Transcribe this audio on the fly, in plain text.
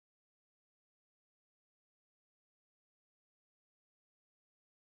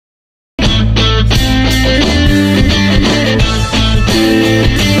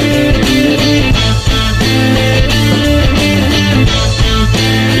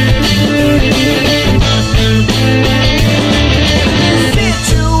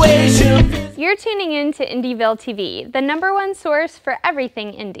listening to Indieville TV, the #1 source for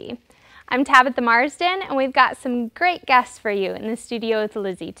everything indie. I'm Tabitha Marsden, and we've got some great guests for you in the studio with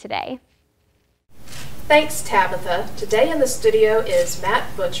Lizzie today. Thanks, Tabitha. Today in the studio is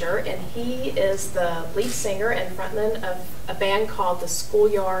Matt Butcher, and he is the lead singer and frontman of a band called the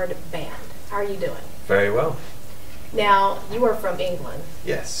Schoolyard Band. How are you doing? Very well. Now, you are from England.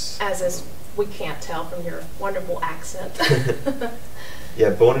 Yes. As is, we can't tell from your wonderful accent.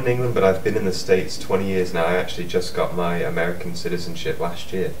 Yeah, born in England, but I've been in the States 20 years now. I actually just got my American citizenship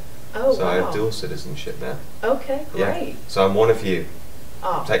last year. Oh, so wow. I have dual citizenship now. Okay, great. Yeah. So I'm one of you,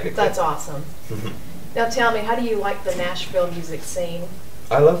 Oh, technically. that's awesome. Now tell me, how do you like the Nashville music scene?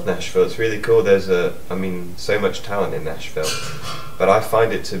 I love Nashville. It's really cool. There's so much talent in Nashville. But I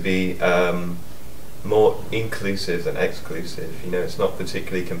find it to be more inclusive than exclusive. You know, it's not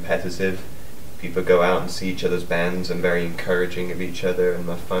particularly competitive. People go out and see each other's bands and very encouraging of each other, and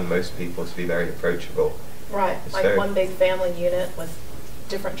I find most people to be very approachable. Right, It's like one big family unit with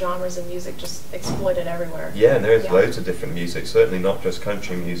different genres of music just exploited everywhere. Yeah, and there's loads of different music, certainly not just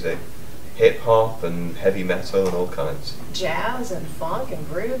country music. Hip-hop and heavy metal and all kinds. Jazz and funk and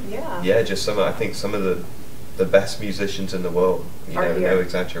groove, yeah. Yeah, just I think some of the best musicians in the world, you know, here. no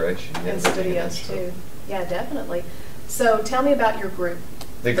exaggeration. In studios too. Yeah, definitely. So tell me about your group,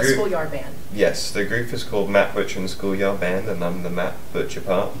 the Schoolyard Band. Yes, the group is called Matt Butcher and the Schoolyard Band, and I'm the Matt Butcher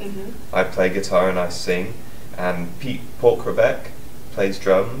part. I play guitar and I sing, and Paul Quebec plays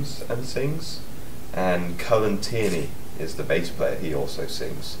drums and sings, and Cullen Tierney is the bass player. He also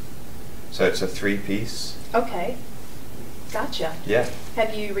sings. So it's a three-piece. Okay, gotcha. Yeah.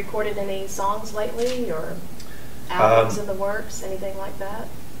 Have you recorded any songs lately, or albums in the works, anything like that?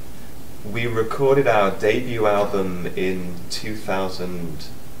 We recorded our debut album in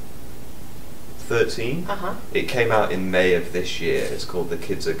 2013. It came out in May of this year. It's called The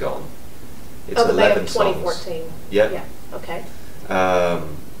Kids Are Gone. It's the May of 2014. Songs. Yeah. Okay.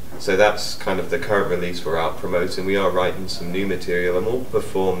 So that's kind of the current release we're out promoting. We are writing some new material, and we'll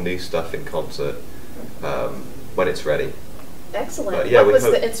perform new stuff in concert when it's ready. Excellent. But yeah, what was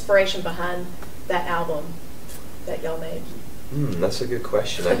the inspiration behind that album that y'all made? That's a good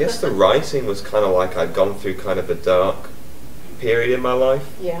question. I guess the writing was kind of like I'd gone through kind of a dark period in my life.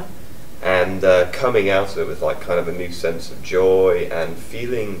 Yeah. And coming out of it with like kind of a new sense of joy and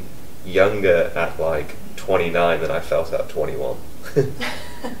feeling younger at like 29 than I felt at 21.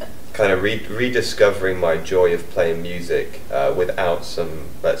 Kind of rediscovering my joy of playing music without some,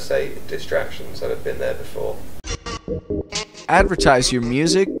 let's say, distractions that have been there before. Advertise your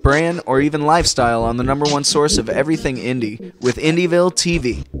music, brand, or even lifestyle on the #1 source of everything indie with Indieville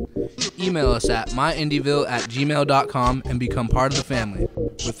TV. Email us at myindieville@gmail.com and become part of the family.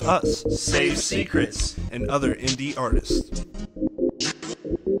 With us, save secrets and other indie artists.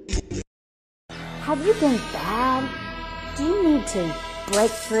 Have you been bad? Do you need to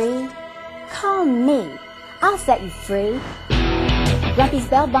break free? Call me. I'll set you free. Grumpy's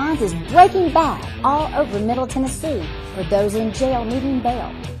Bail Bonds is breaking bad all over Middle Tennessee for those in jail needing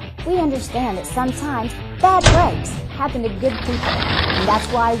bail. We understand that sometimes bad breaks happen to good people, and that's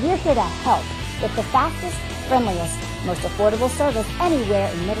why we're here to help with the fastest, friendliest, most affordable service anywhere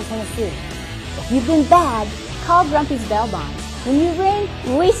in Middle Tennessee. If you've been bad, call Grumpy's Bail Bonds. When you ring,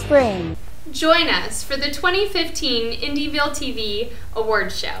 we spring. Join us for the 2015 Indieville TV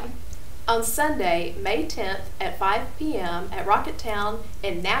Awards Show on Sunday, May 10th at 5 p.m. at Rocketown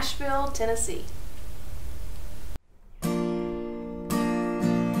in Nashville, Tennessee.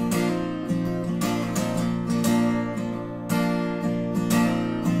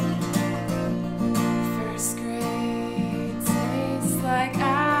 First grade tastes like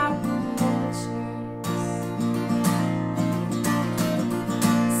apple juice.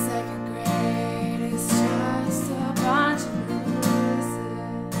 Second grade is just a bunch of bruises.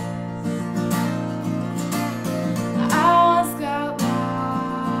 I once got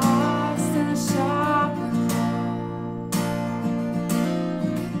lost in a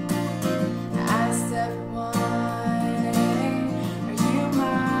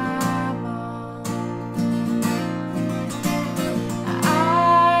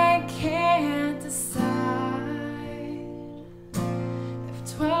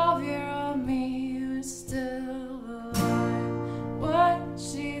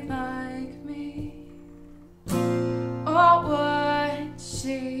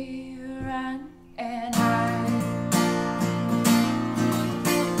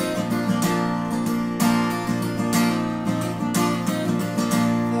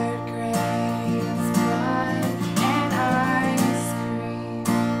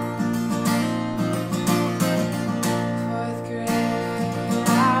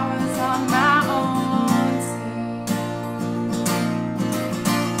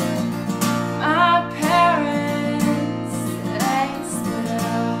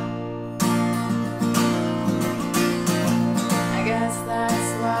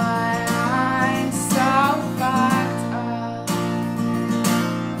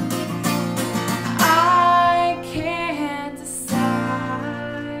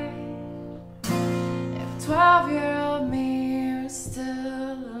 12-year-old me was still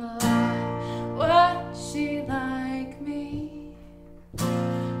alive. Would she like me?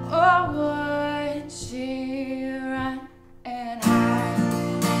 Or would she run and hide?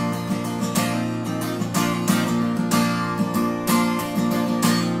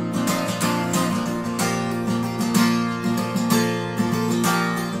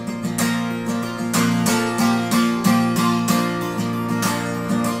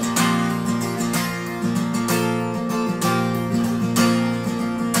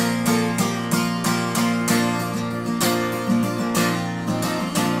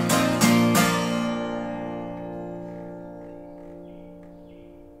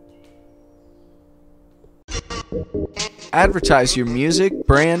 Advertise your music,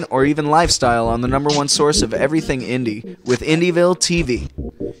 brand, or even lifestyle on the #1 source of everything indie with Indieville TV.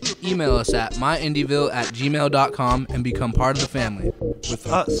 Email us at myindieville@gmail.com and become part of the family. With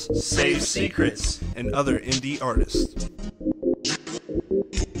us, Save Secrets and other indie artists.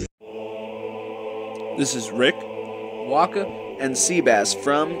 This is Rick Waka and Seabass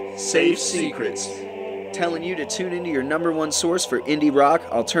from Save Secrets, telling you to tune into your #1 source for indie rock,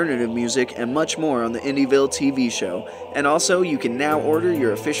 alternative music, and much more on the Indieville TV show. And also, you can now order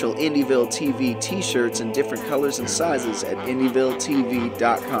your official Indieville TV t-shirts in different colors and sizes at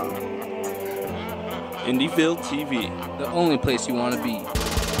indievilletv.com. Indieville TV. The only place you want to be.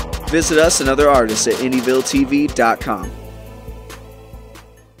 Visit us and other artists at indievilletv.com.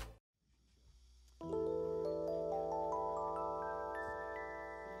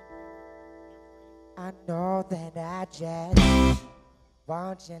 I know that I just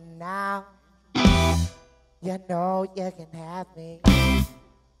want you now. You know you can have me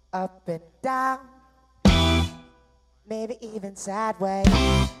up and down, maybe even sideways.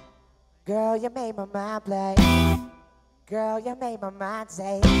 Girl, you made my mind play. Girl, you made my mind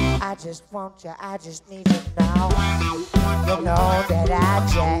say, I just want you, I just need you now. You know that I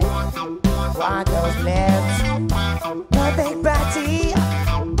just want those lips, perfect body,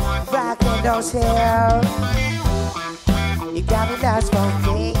 rocking those hips. You got me lost for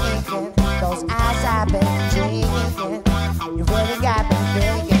thinking, those eyes I've been dreaming. You really got me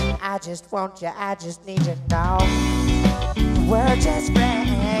thinking, I just want you, I just need you now. We're just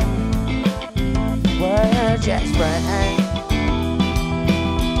friends, we're just friends.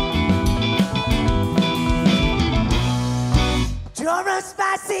 You're a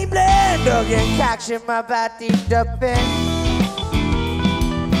spicy blend, don't get catching my body dumping.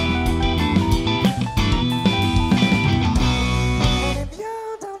 And if you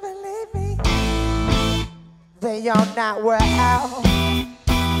don't believe me, then you're not well.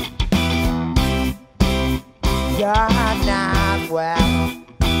 You're not well.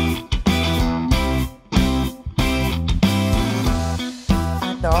 I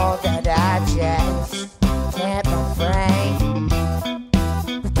know that I just can't refrain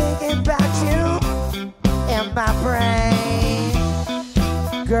about you in my brain.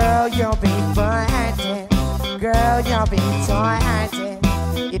 Girl, you'll be finding. Girl, you'll be taunting.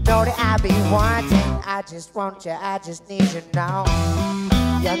 You know that I be wanting. I just want you, I just need you now.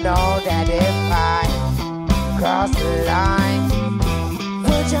 You know that if I cross the line,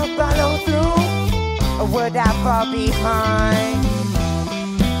 would you follow through or would I fall behind?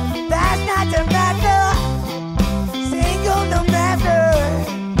 That's not the matter. Single no matter.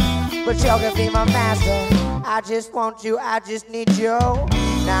 But you can be my master. I just want you, I just need you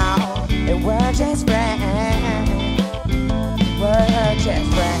now. And we're just friends. We're just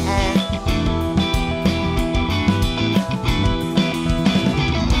friends.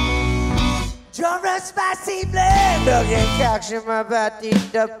 You're a spicy blend, don't get catching my body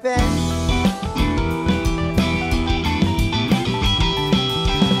dumping.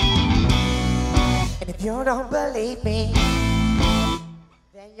 And if you don't believe me,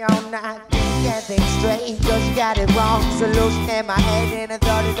 you're not thinking things straight, cause you got it wrong. Solution in my head and I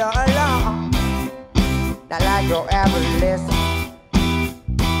thought it all along. Not like you'll ever listen.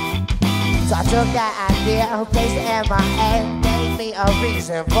 So I took that idea and placed it in my head, gave me a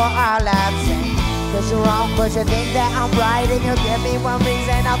reason for all I'm saying. Cause you're wrong, but you think that I'm right, and you give me one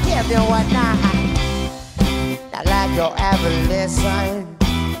reason, I'll give you one night. Not like you'll ever listen.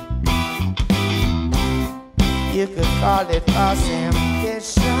 You could call it us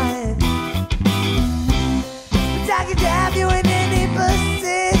ambition, but I could have you in any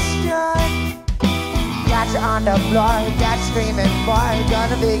position. Got you on the floor, got you screaming more.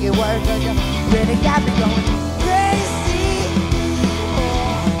 Gonna make it work, cause you really got me going crazy.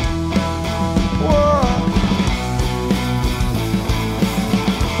 Whoa.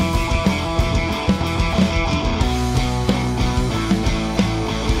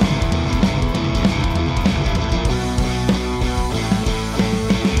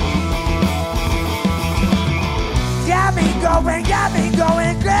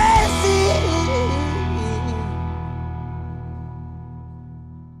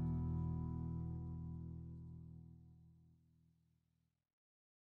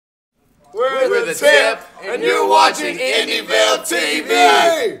 We're the Tip, and you're watching Indieville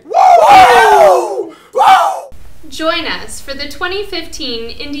TV! Woo! Woo! Join us for the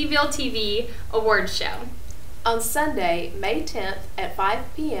 2015 Indieville TV Awards Show. On Sunday, May 10th at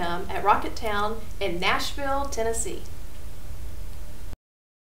 5 p.m. at Rocketown in Nashville, Tennessee.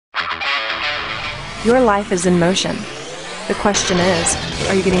 Your life is in motion. The question is,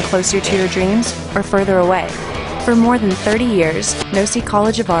 are you getting closer to your dreams or further away? For more than 30 years, Nosy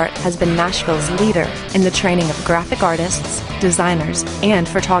College of Art has been Nashville's leader in the training of graphic artists, designers, and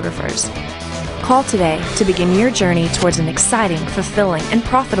photographers. Call today to begin your journey towards an exciting, fulfilling, and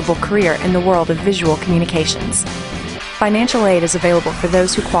profitable career in the world of visual communications. Financial aid is available for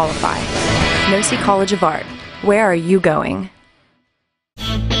those who qualify. Nosy College of Art. Where are you going?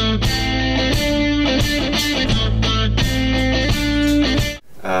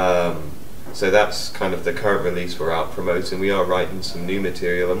 So that's kind of the current release we're out promoting. We are writing some new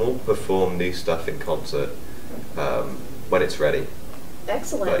material and we'll perform new stuff in concert when it's ready.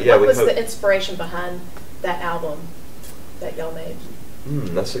 Excellent. But yeah, what was the inspiration behind that album that y'all made?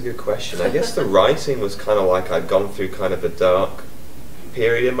 That's a good question. I guess the writing was kind of like I'd gone through kind of a dark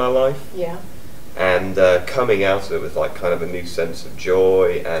period in my life. Yeah. And coming out of it with like kind of a new sense of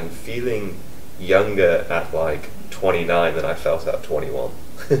joy and feeling younger at like 29 than I felt at 21.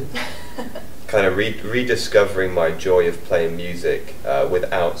 Kind of rediscovering my joy of playing music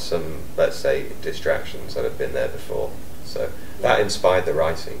without some, let's say, distractions that have been there before. So that inspired the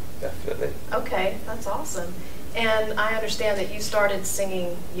writing, definitely. Okay, that's awesome. And I understand that you started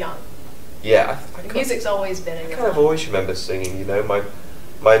singing young. Yeah. Music's always been in your I kind of always remember singing, you know.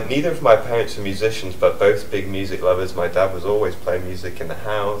 Neither of my parents were musicians, but both big music lovers. My dad was always playing music in the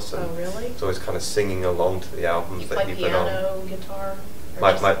house. And oh, really? was always kind of singing along to the albums that he put on. Piano, guitar?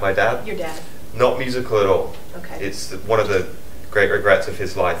 My dad? Your dad? Not musical at all. Okay. It's one of the great regrets of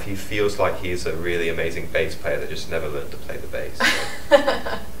his life. He feels like he's a really amazing bass player that just never learned to play the bass.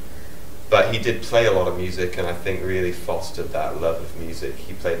 But he did play a lot of music and I think really fostered that love of music.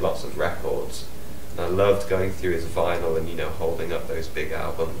 He played lots of records. And I loved going through his vinyl and, you know, holding up those big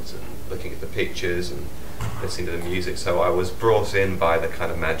albums and looking at the pictures and listening to the music. So I was brought in by the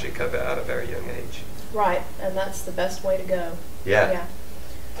kind of magic of it at a very young age. Right, and that's the best way to go. Yeah.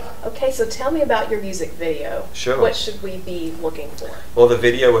 Okay, so tell me about your music video. Sure. What should we be looking for? Well, the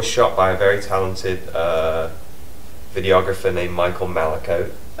video was shot by a very talented videographer named Michael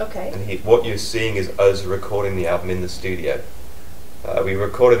Malakote. Okay. And what you're seeing is us recording the album in the studio. We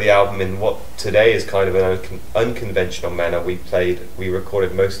recorded the album in what today is kind of an unconventional manner. We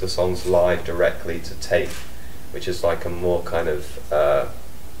recorded most of the songs live directly to tape, which is like a more kind of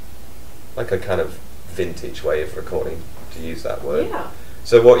like a kind of vintage way of recording, to use that word. Yeah.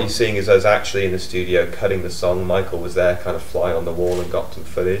 So what you're seeing is us actually in the studio cutting the song. Michael was there, kind of fly on the wall and got some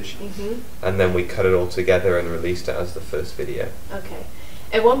footage, and then we cut it all together and released it as the first video. Okay.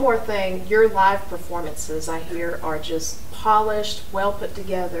 And one more thing, your live performances, I hear, are just polished, well put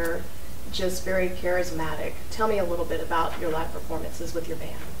together, just very charismatic. Tell me a little bit about your live performances with your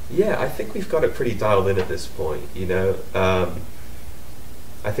band. Yeah, I think we've got it pretty dialed in at this point, you know.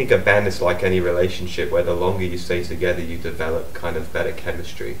 I think a band is like any relationship where the longer you stay together, you develop kind of better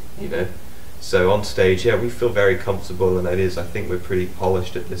chemistry, you know. So on stage, yeah, we feel very comfortable, and I think we're pretty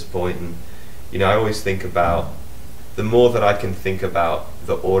polished at this point. And, you know, I always think about, the more that I can think about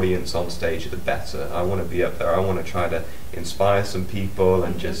the audience on stage, the better. I want to be up there. I want to try to inspire some people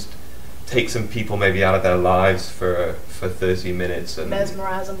and just take some people maybe out of their lives for 30 minutes and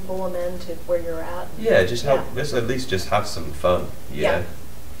mesmerize them, pull them into where you're at. Yeah, just help. Just at least just have some fun. You know?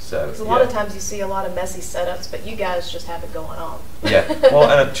 So because a lot of times you see a lot of messy setups, but you guys just have it going on. Yeah. Well,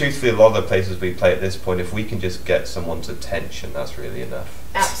 and truthfully, a lot of the places we play at this point, if we can just get someone's attention, that's really enough.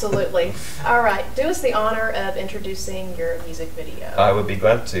 Absolutely. All right. Do us the honor of introducing your music video. I would be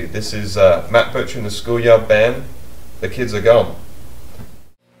glad to. This is Matt Butcher and the Schoolyard Band. The Kids Are Gone.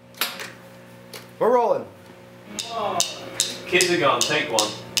 We're rolling. Kids Are Gone. Take one.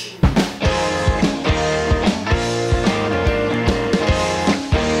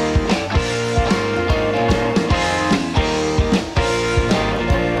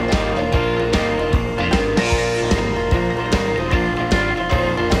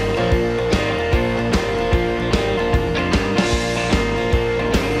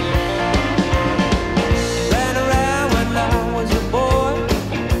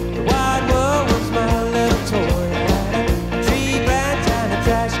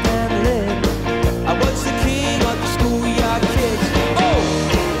 Trash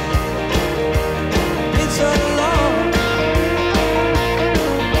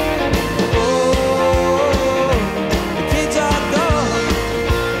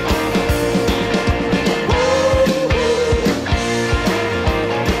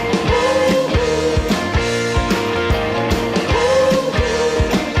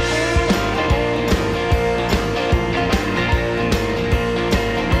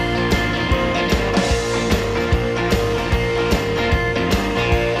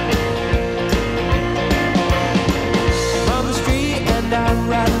I'm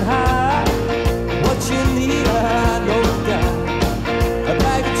riding high. What you need, I know the guy. A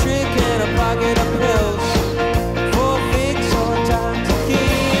bag of trick and a pocket of pills. For a fix on time to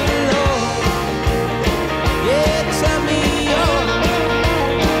kill. Yeah, tell me,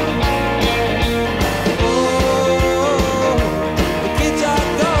 the kids are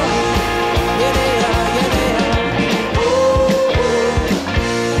gone. Yeah, they are, yeah, they are.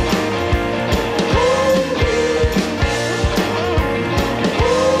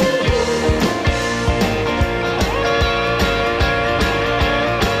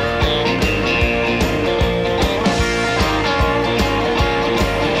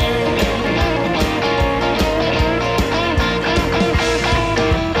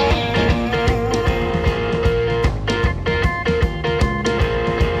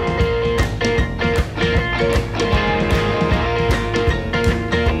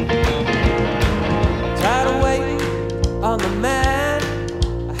 Tired of waiting on the man.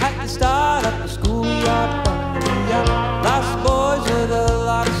 I had to start up the schoolyard band. Lost boys with a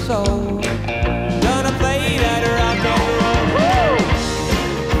lot of soul. Gonna play that rock and roll. Woo!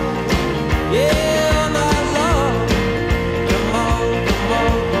 Yeah, all night long. Come on, come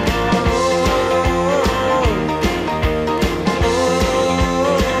on, come on.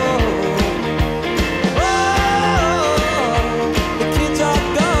 The kids are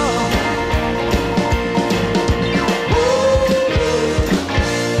gone.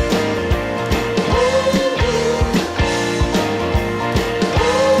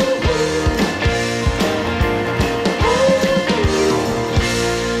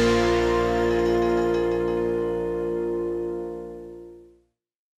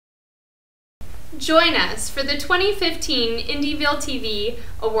 Join us for the 2015 Indieville TV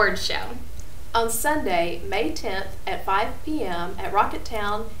Awards Show. On Sunday, May 10th at 5 p.m. at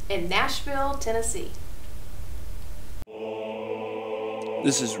Rocketown in Nashville, Tennessee.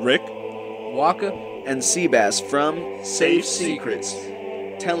 This is Rick, Waka, and Seabass from Safe Secrets,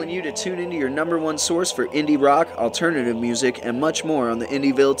 telling you to tune into your #1 source for indie rock, alternative music, and much more on the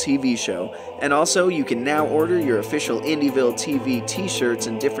Indieville TV show. And also, you can now order your official Indieville TV t-shirts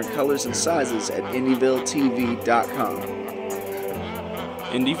in different colors and sizes at IndieVilleTV.com.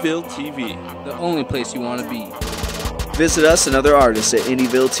 Indieville TV, the only place you want to be. Visit us and other artists at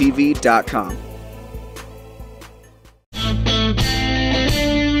IndieVilleTV.com.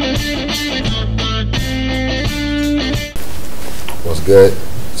 What's good?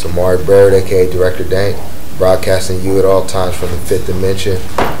 It's Amari Bird, aka Director Dank, broadcasting you at all times from the 5th dimension.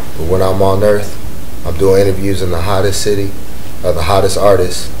 But when I'm on Earth, I'm doing interviews in the hottest city of the hottest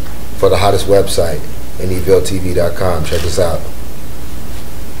artists for the hottest website, IndieVilleTV.com. Check us out.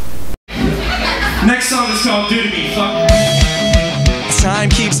 Next song is called Do To Me. Fuck. Time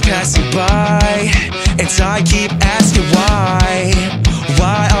keeps passing by, and I keep asking why.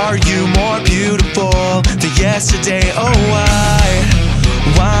 Why are you more beautiful than yesterday? Oh, why?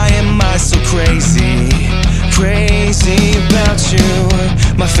 Why am I so crazy? Crazy about you.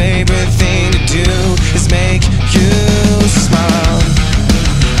 My favorite thing to do is make you smile.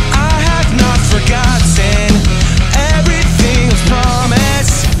 I have not forgotten everything was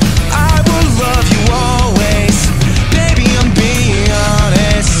promised. I will love you always. Baby, I'm being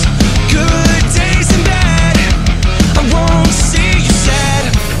honest. Good days and bad, I won't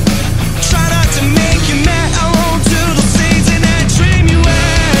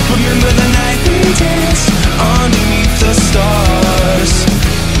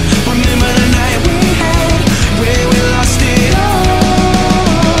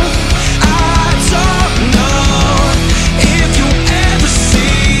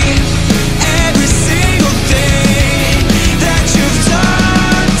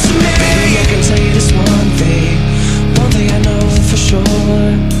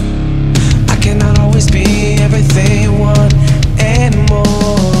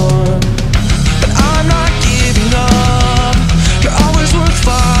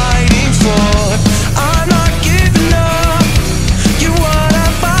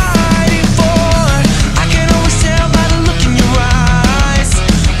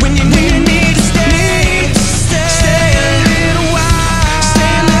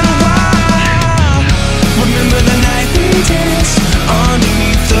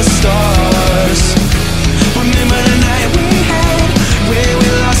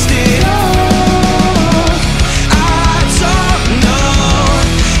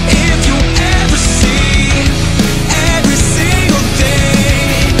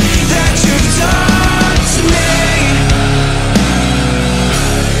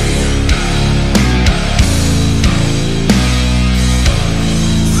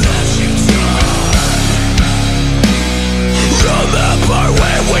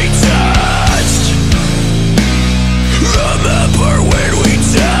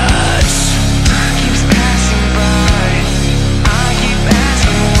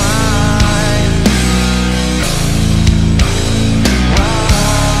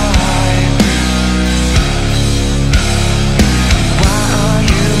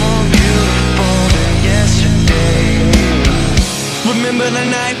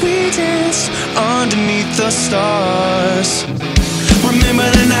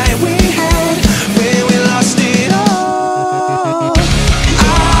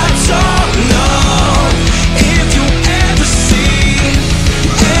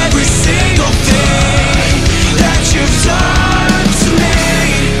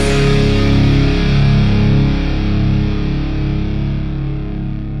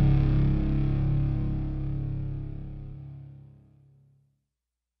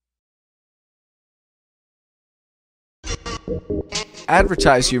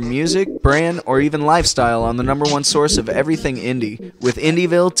Advertise your music, brand, or even lifestyle on the #1 source of everything indie with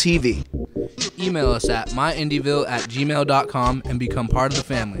Indieville TV. Email us at myindieville@gmail.com and become part of the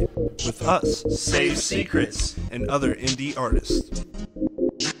family. With us, Save Secrets and other indie artists.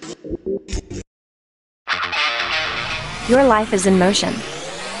 Your life is in motion.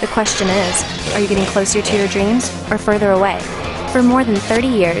 The question is, are you getting closer to your dreams or further away? For more than 30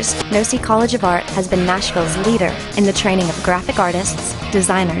 years, Nosy College of Art has been Nashville's leader in the training of graphic artists,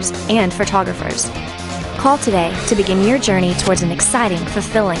 designers, and photographers. Call today to begin your journey towards an exciting,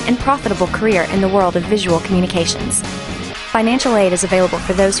 fulfilling, and profitable career in the world of visual communications. Financial aid is available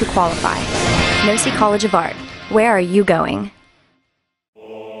for those who qualify. Nosy College of Art. Where are you going?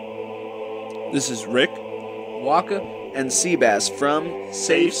 This is Rick, Waka, and Seabass from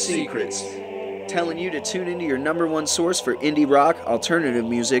Safe Secrets, telling you to tune into your #1 source for indie rock, alternative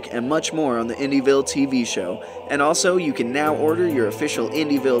music, and much more on the Indieville TV show. And also, you can now order your official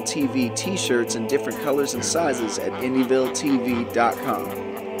Indieville TV t-shirts in different colors and sizes at indievilletv.com.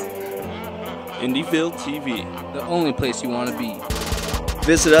 Indieville TV, the only place you want to be.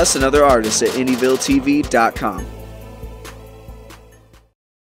 Visit us and other artists at indievilletv.com.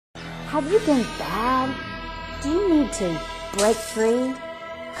 Have you been bad? Do you need to break free?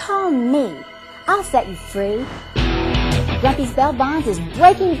 Call me. I'll set you free. Grumpy's Bail Bonds is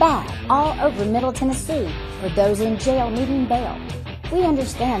breaking bad all over Middle Tennessee for those in jail needing bail. We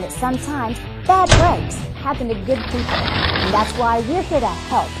understand that sometimes bad breaks happen to good people, and that's why we're here to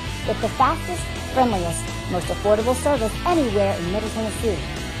help with the fastest, friendliest, most affordable service anywhere in Middle Tennessee.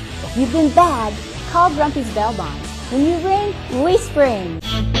 If you've been bad, call Grumpy's Bail Bonds. When you ring, we spring.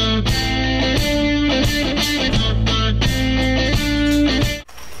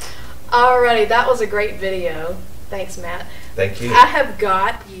 Alrighty, that was a great video. Thanks, Matt. Thank you. I have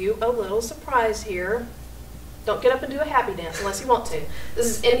got you a little surprise here. Don't get up and do a happy dance unless you want to. This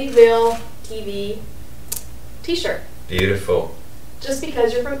is Indieville TV t-shirt. Beautiful. Just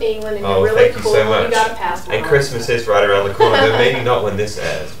because you're from England and Oh, you're really thank cool, you so much. you got a passport. And Christmas is right around the corner. Though maybe not when this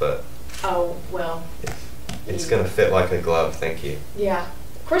airs, but Oh, well. it's going to fit like a glove. Thank you. Yeah.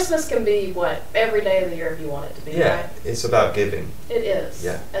 Christmas can be, what, every day of the year if you want it to be, Yeah, right? it's about giving. It is.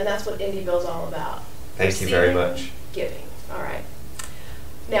 Yeah. And that's what Indieville's all about. Thank you very Receiving, much. Giving. All right.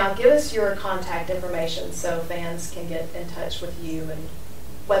 Now, give us your contact information so fans can get in touch with you and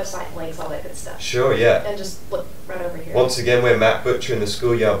website links, all that good stuff. Sure, yeah. And just look right over here. Once again, we're Matt Butcher and the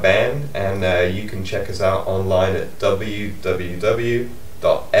Schoolyard Band, and you can check us out online at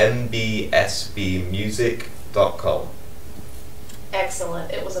www.mbsbmusic.com.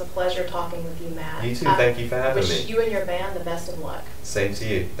 Excellent. It was a pleasure talking with you, Matt. You too. Thank you for having me. Wish you and your band the best of luck. Same to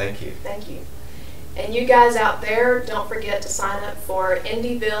you. Thank you. Thank you. And you guys out there, don't forget to sign up for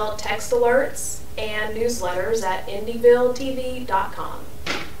Indieville text alerts and newsletters at indievilletv.com.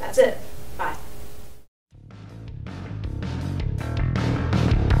 That's it. Bye.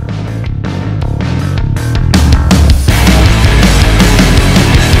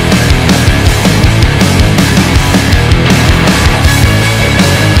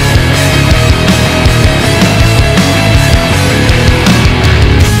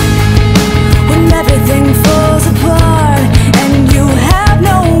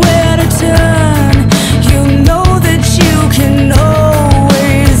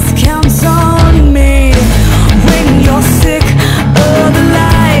 Count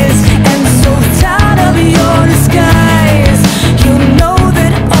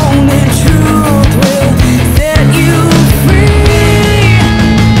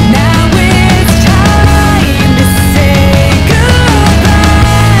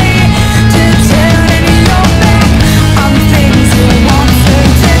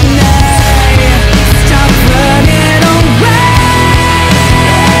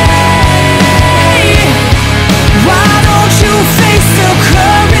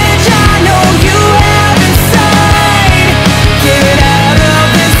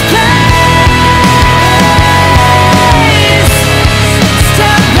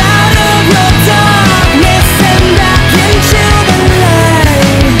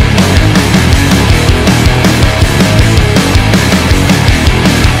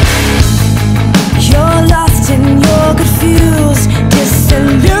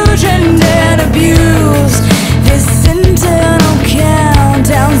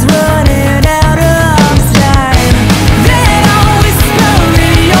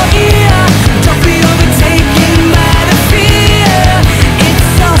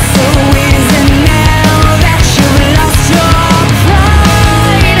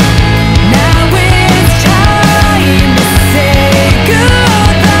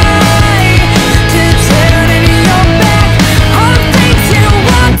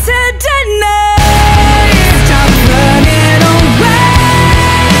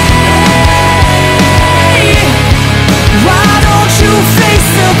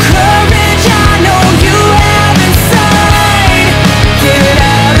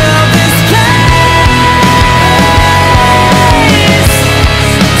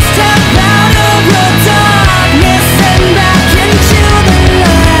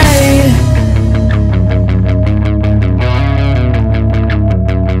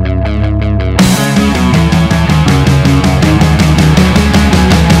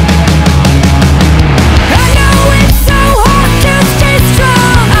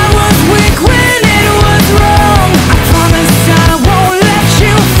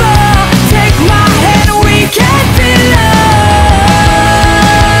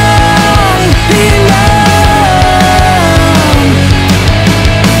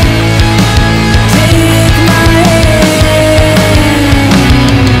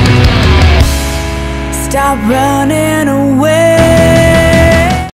stop running.